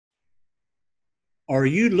Are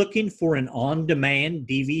you looking for an on-demand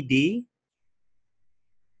DVD?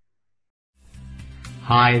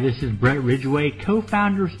 Hi, this is Brett Ridgway,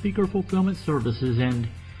 co-founder of Speaker Fulfillment Services, and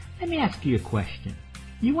let me ask you a question.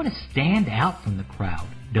 You want to stand out from the crowd,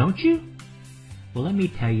 don't you? Well, let me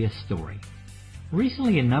tell you a story.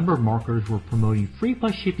 Recently, a number of marketers were promoting free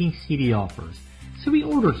plus shipping CD offers, so we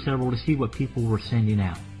ordered several to see what people were sending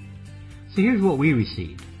out. So here's what we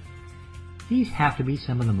received. These have to be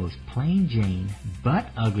some of the most plain Jane, but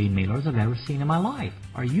ugly mailers I've ever seen in my life.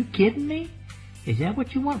 Are you kidding me? Is that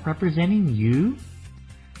what you want representing you?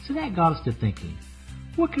 So that got us to thinking,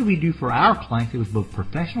 what could we do for our clients that was both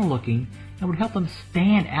professional looking and would help them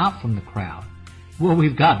stand out from the crowd? Well,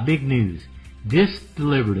 we've got big news. Disc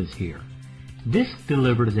Delivered is here. Disc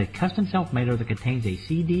Delivered is a custom self-mailer that contains a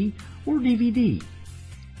CD or DVD.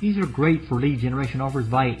 These are great for lead generation offers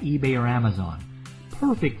via eBay or Amazon.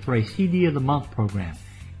 Perfect for a CD of the month program.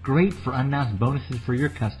 Great for unannounced bonuses for your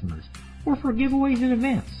customers or for giveaways at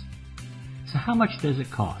events. So how much does it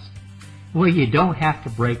cost? Well, you don't have to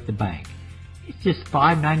break the bank. It's just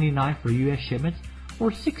 $5.99 for U.S. shipments or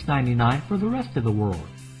 $6.99 for the rest of the world.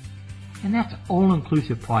 And that's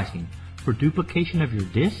all-inclusive pricing for duplication of your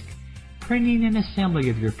disc, printing and assembly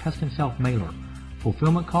of your custom self-mailer,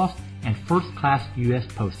 fulfillment costs, and first-class U.S.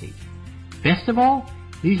 postage. Best of all,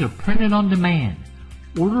 these are printed on demand.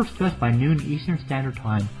 Orders to us by noon Eastern Standard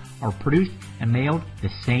Time are produced and mailed the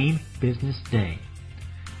same business day.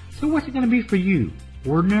 So what's it going to be for you?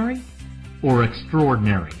 Ordinary or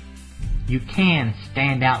extraordinary? You can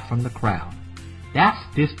stand out from the crowd. That's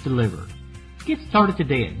Disc Delivered. Get started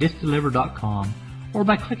today at discdelivered.com or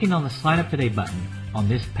by clicking on the Sign Up Today button on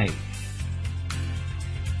this page.